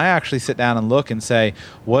I actually sit down and look and say,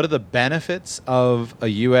 what are the benefits of a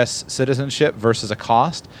U.S. citizenship versus a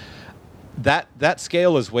cost, that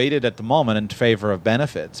scale is weighted at the moment in favor of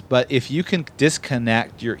benefits. But if you can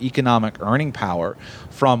disconnect your economic earning power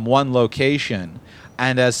from one location,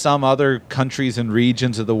 and as some other countries and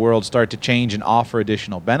regions of the world start to change and offer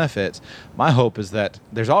additional benefits, my hope is that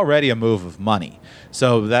there's already a move of money.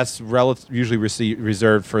 So that's usually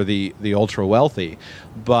reserved for the ultra wealthy.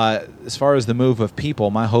 But as far as the move of people,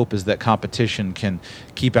 my hope is that competition can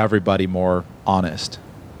keep everybody more honest.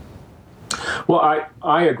 Well,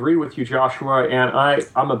 I agree with you, Joshua, and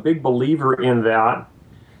I'm a big believer in that.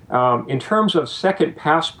 In terms of second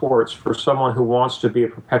passports for someone who wants to be a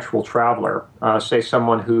perpetual traveler, say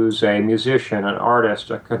someone who's a musician, an artist,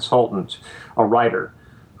 a consultant, a writer,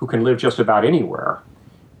 who can live just about anywhere,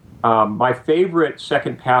 my favorite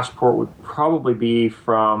second passport would probably be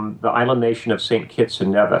from the island nation of St. Kitts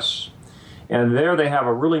and Nevis. And there they have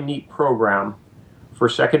a really neat program for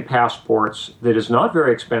second passports that is not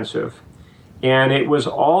very expensive. And it was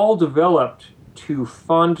all developed to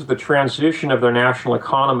fund the transition of their national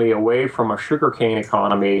economy away from a sugarcane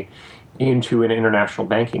economy into an international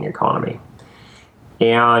banking economy.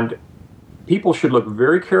 And people should look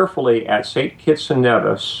very carefully at St. Kitts and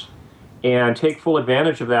Nevis and take full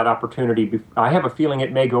advantage of that opportunity. I have a feeling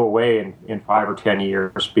it may go away in 5 or 10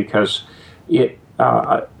 years, because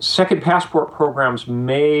second passport programs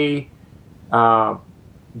may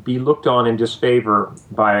be looked on in disfavor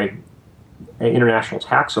by international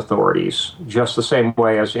tax authorities, just the same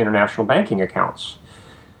way as international banking accounts.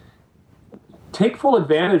 Take full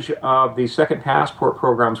advantage of the second passport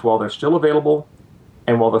programs while they're still available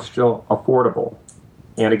and while they're still affordable.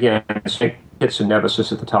 And again, St. Kitts and Nevis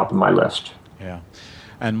is at the top of my list. Yeah.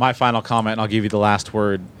 And my final comment, and I'll give you the last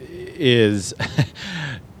word, is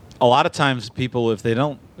a lot of times people, if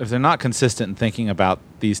they're not consistent in thinking about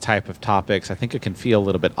these type of topics, I think it can feel a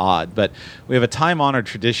little bit odd. But we have a time-honored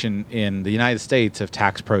tradition in the United States of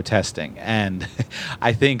tax protesting, and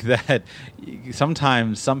I think that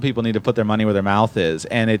sometimes some people need to put their money where their mouth is.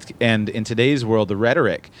 And in today's world, the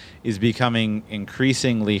rhetoric is becoming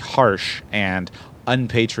increasingly harsh and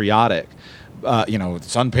unpatriotic.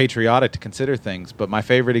 It's unpatriotic to consider things. But my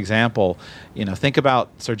favorite example, think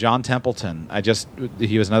about Sir John Templeton.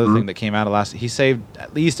 He was another thing that came out of last. He saved,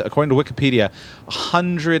 at least according to Wikipedia,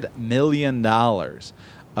 $100 million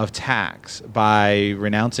of tax by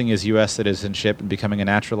renouncing his U.S. citizenship and becoming a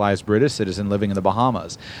naturalized British citizen living in the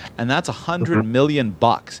Bahamas. And that's $100 million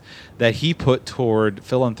that he put toward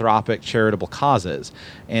philanthropic charitable causes.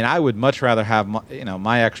 And I would much rather have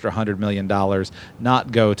my extra $100 million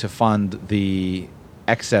not go to fund the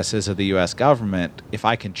excesses of the U.S. government if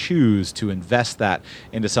I can choose to invest that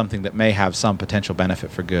into something that may have some potential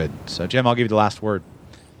benefit for good. So, Jim, I'll give you the last word.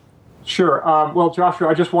 Sure. Well, Joshua,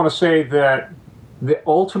 I just want to say that the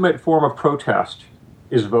ultimate form of protest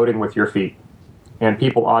is voting with your feet. And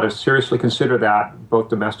people ought to seriously consider that, both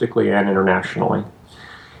domestically and internationally.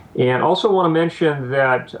 And also want to mention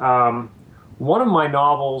that one of my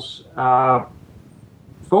novels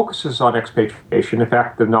focuses on expatriation. In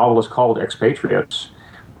fact, the novel is called Expatriates.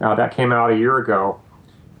 That came out a year ago.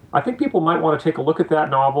 I think people might want to take a look at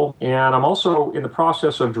that novel. And I'm also in the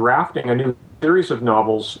process of drafting a new series of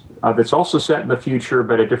novels that's also set in the future,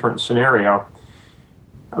 but a different scenario,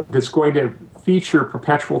 that's going to feature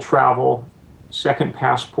perpetual travel, second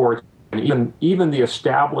passports, and even the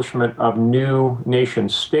establishment of new nation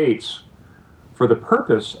states for the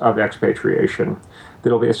purpose of expatriation.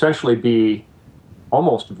 That'll essentially be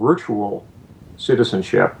almost virtual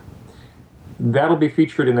citizenship. That'll be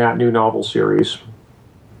featured in that new novel series.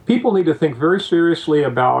 People need to think very seriously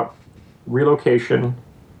about relocation.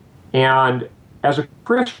 And as a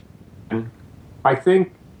Christian, I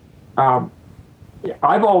think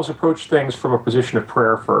I've always approached things from a position of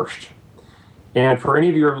prayer first. And for any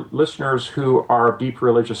of your listeners who are of deep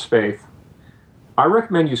religious faith, I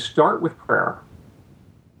recommend you start with prayer.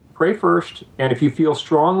 Pray first, and if you feel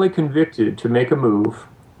strongly convicted to make a move,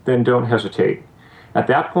 then don't hesitate. At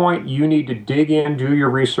that point, you need to dig in, do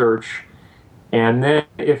your research, and then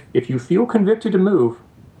if you feel convicted to move,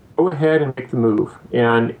 go ahead and make the move.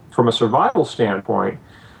 And from a survival standpoint,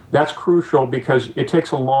 That's crucial because it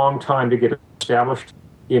takes a long time to get established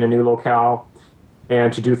in a new locale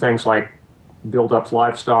and to do things like build up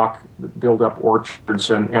livestock, build up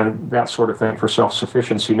orchards, and that sort of thing for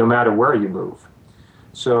self-sufficiency, no matter where you move.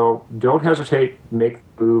 So don't hesitate, make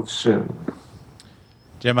the move soon.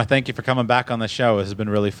 Jim, I thank you for coming back on the show. This has been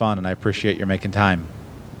really fun, and I appreciate your making time.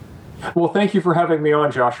 Well, thank you for having me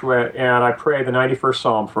on, Joshua, and I pray the 91st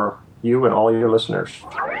Psalm for you and all your listeners.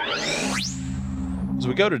 As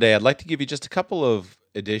we go today, I'd like to give you just a couple of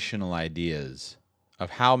additional ideas of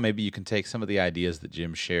how maybe you can take some of the ideas that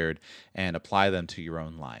Jim shared and apply them to your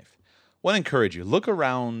own life. I want to encourage you, look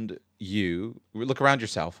around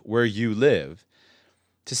yourself, where you live,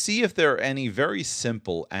 to see if there are any very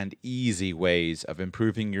simple and easy ways of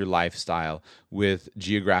improving your lifestyle with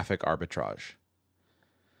geographic arbitrage.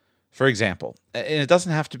 For example, and it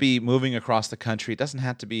doesn't have to be moving across the country, it doesn't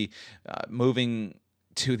have to be moving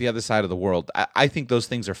to the other side of the world. I think those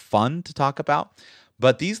things are fun to talk about,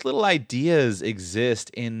 but these little ideas exist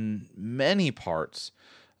in many parts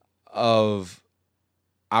of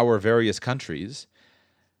our various countries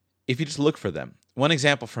if you just look for them. One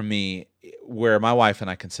example for me, where my wife and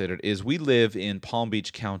I considered, is we live in Palm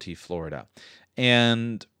Beach County, Florida.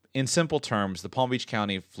 And in simple terms, the Palm Beach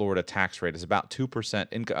County, Florida tax rate is about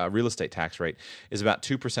 2%, real estate tax rate is about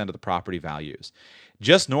 2% of the property values.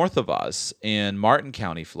 Just north of us in Martin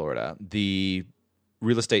County, Florida, the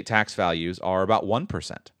real estate tax values are about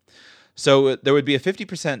 1%. So there would be a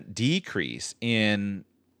 50% decrease in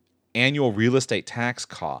annual real estate tax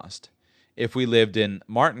cost if we lived in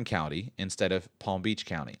Martin County instead of Palm Beach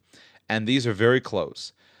County. And these are very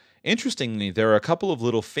close. Interestingly, there are a couple of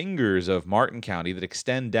little fingers of Martin County that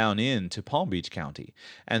extend down into Palm Beach County.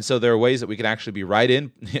 And so there are ways that we could actually be right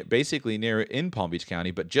in, basically near in Palm Beach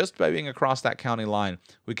County, but just by being across that county line,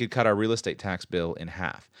 we could cut our real estate tax bill in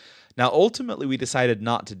half. Now, ultimately, we decided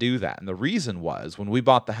not to do that. And the reason was, when we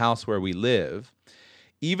bought the house where we live,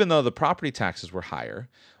 even though the property taxes were higher,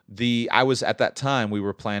 I was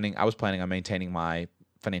planning on maintaining my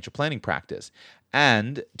financial planning practice.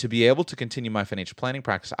 And to be able to continue my financial planning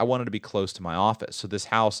practice, I wanted to be close to my office. So this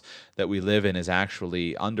house that we live in is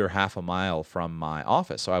actually under half a mile from my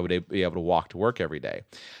office. So I would be able to walk to work every day.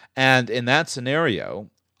 And in that scenario,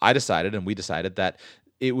 we decided that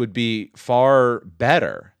it would be far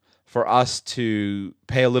better for us to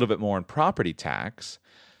pay a little bit more in property tax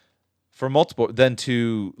than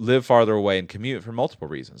to live farther away and commute for multiple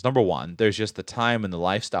reasons. Number one, there's just the time and the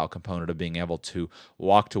lifestyle component of being able to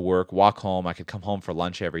walk to work, walk home. I could come home for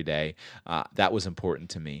lunch every day. That was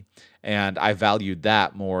important to me. And I valued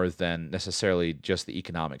that more than necessarily just the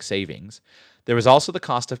economic savings. There was also the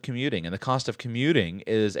cost of commuting, and the cost of commuting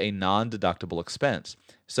is a non-deductible expense.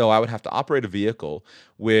 So I would have to operate a vehicle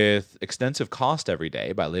with extensive cost every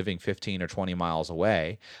day by living 15 or 20 miles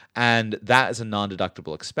away, and that is a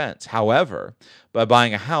non-deductible expense. However, by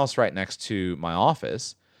buying a house right next to my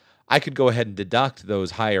office, I could go ahead and deduct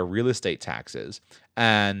those higher real estate taxes,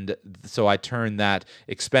 and so I turned that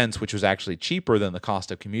expense, which was actually cheaper than the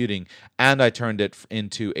cost of commuting, and I turned it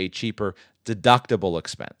into a cheaper deductible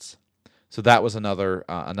expense. So that was another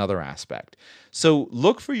aspect. So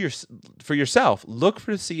look for yourself. Look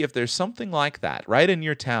to see if there's something like that right in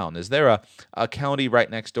your town. Is there a county right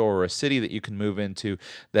next door or a city that you can move into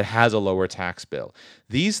that has a lower tax bill?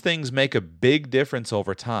 These things make a big difference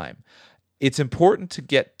over time. It's important to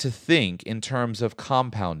get to think in terms of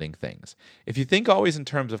compounding things. If you think always in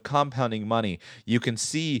terms of compounding money, you can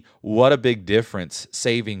see what a big difference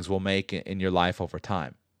savings will make in your life over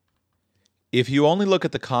time. If you only look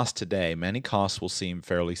at the cost today, many costs will seem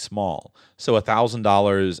fairly small. So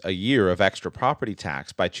 $1,000 a year of extra property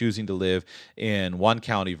tax by choosing to live in one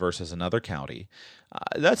county versus another county,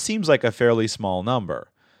 that seems like a fairly small number.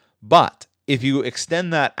 But if you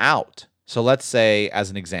extend that out, so let's say, as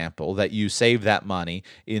an example, that you save that money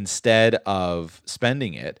instead of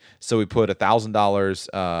spending it. So we put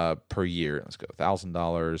 $1,000 per year. Let's go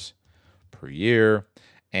 $1,000 per year.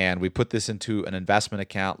 And we put this into an investment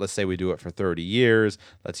account. Let's say we do it for 30 years.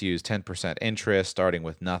 Let's use 10% interest, starting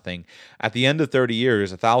with nothing. At the end of 30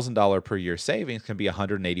 years, $1,000 per year savings can be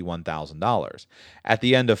 $181,000. At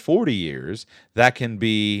the end of 40 years, that can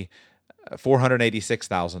be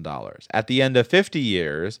 $486,000. At the end of 50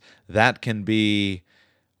 years, that can be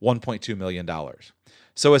 $1.2 million.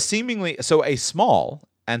 So a small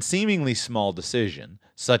and seemingly small decision,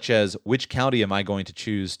 such as which county am I going to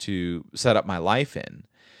choose to set up my life in,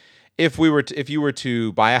 if you were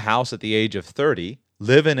to buy a house at the age of 30,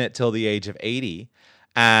 live in it till the age of 80,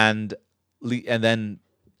 and then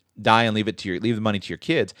die and leave the money to your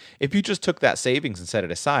kids, if you just took that savings and set it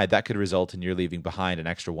aside, that could result in you leaving behind an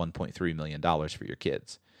extra $1.3 million for your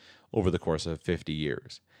kids. over the course of 50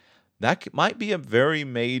 years. That might be a very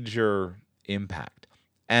major impact.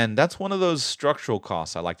 And that's one of those structural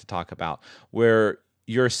costs I like to talk about, where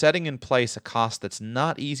you're setting in place a cost that's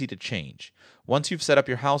not easy to change. Once you've set up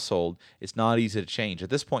your household, it's not easy to change. At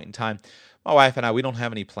this point in time, my wife and I, we don't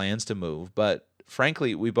have any plans to move, but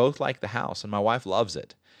frankly, we both like the house, and my wife loves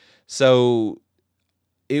it. So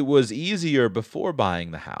it was easier before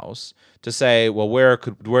buying the house to say, well, where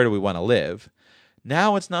do we want to live?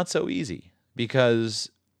 Now it's not so easy because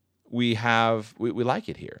we like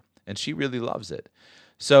it here, and she really loves it.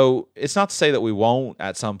 So it's not to say that we won't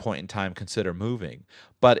at some point in time consider moving,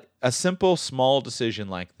 but a simple small decision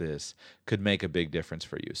like this could make a big difference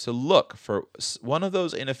for you. So look for one of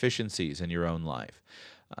those inefficiencies in your own life.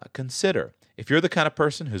 Consider, if you're the kind of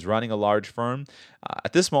person who's running a large firm,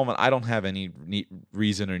 at this moment, I don't have any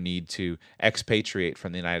reason or need to expatriate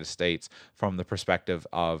from the United States from the perspective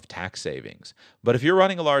of tax savings. But if you're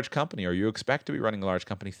running a large company, or you expect to be running a large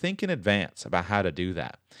company, think in advance about how to do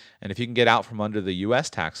that. And if you can get out from under the U.S.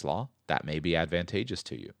 tax law, that may be advantageous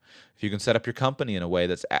to you. If you can set up your company in a way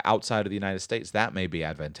that's outside of the United States, that may be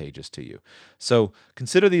advantageous to you. So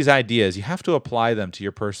consider these ideas. You have to apply them to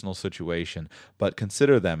your personal situation, but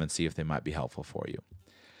consider them and see if they might be helpful for you.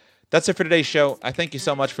 That's it for today's show. I thank you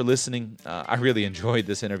so much for listening. I really enjoyed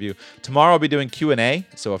this interview. Tomorrow I'll be doing Q&A,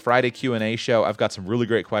 so a Friday Q&A show. I've got some really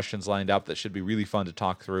great questions lined up that should be really fun to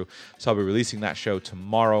talk through, so I'll be releasing that show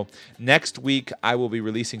tomorrow. Next week, I will be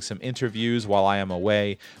releasing some interviews while I am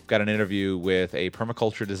away. I've got an interview with a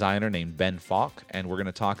permaculture designer named Ben Falk, and we're going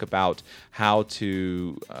to talk about how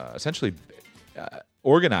to essentially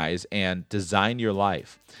organize and design your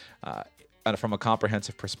life from a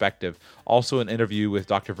comprehensive perspective. Also an interview with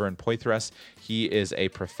Dr. Vern Poitras. He is a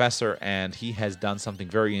professor, and he has done something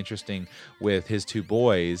very interesting with his two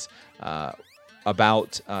boys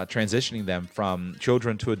about transitioning them from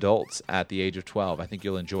children to adults at the age of 12. I think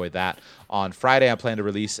you'll enjoy that. On Friday, I plan to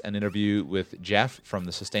release an interview with Jeff from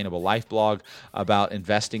the Sustainable Life blog about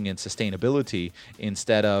investing in sustainability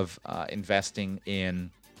instead of investing in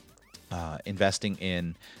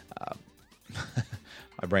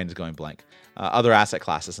my brain is going blank. Other asset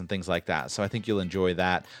classes and things like that. So I think you'll enjoy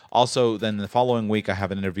that. Also, then the following week, I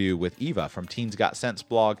have an interview with Eva from Teens Got Sense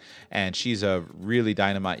blog, and she's a really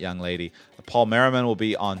dynamite young lady. Paul Merriman will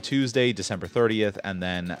be on Tuesday, December 30th, and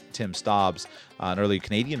then Tim Stobbs, an early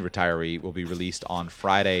Canadian retiree, will be released on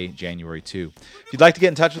Friday, January 2. If you'd like to get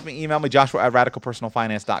in touch with me, email me,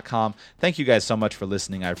 joshua@radicalpersonalfinance.com. Thank you guys so much for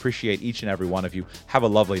listening. I appreciate each and every one of you. Have a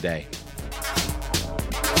lovely day.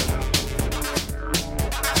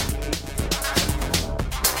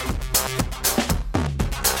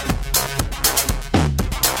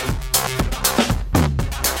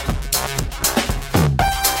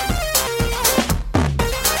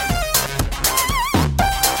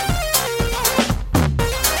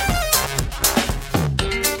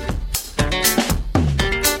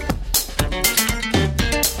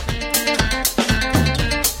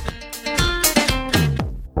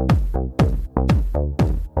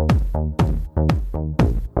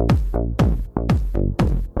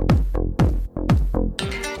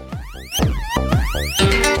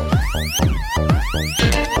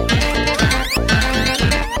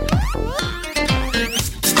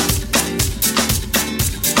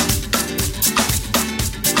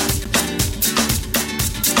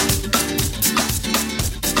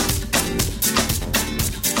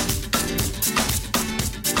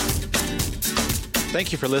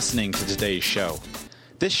 Thank you for listening to today's show.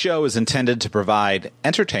 This show is intended to provide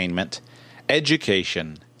entertainment,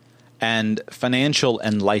 education, and financial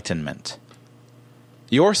enlightenment.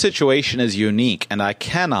 Your situation is unique, and I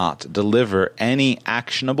cannot deliver any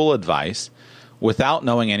actionable advice without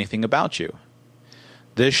knowing anything about you.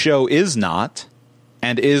 This show is not,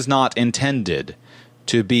 and is not intended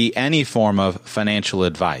to be any form of financial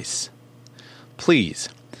advice. Please,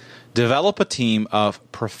 develop a team of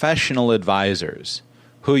professional advisors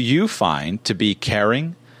who you find to be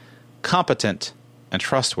caring, competent, and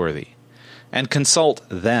trustworthy, and consult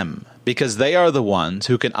them, because they are the ones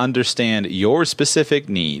who can understand your specific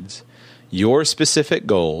needs, your specific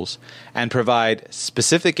goals, and provide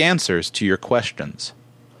specific answers to your questions.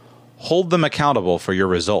 Hold them accountable for your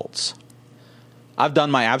results. I've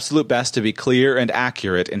done my absolute best to be clear and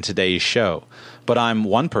accurate in today's show, but I'm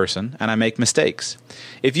one person and I make mistakes.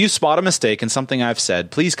 If you spot a mistake in something I've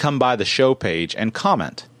said, please come by the show page and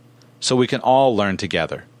comment so we can all learn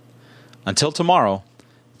together. Until tomorrow,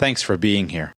 thanks for being here.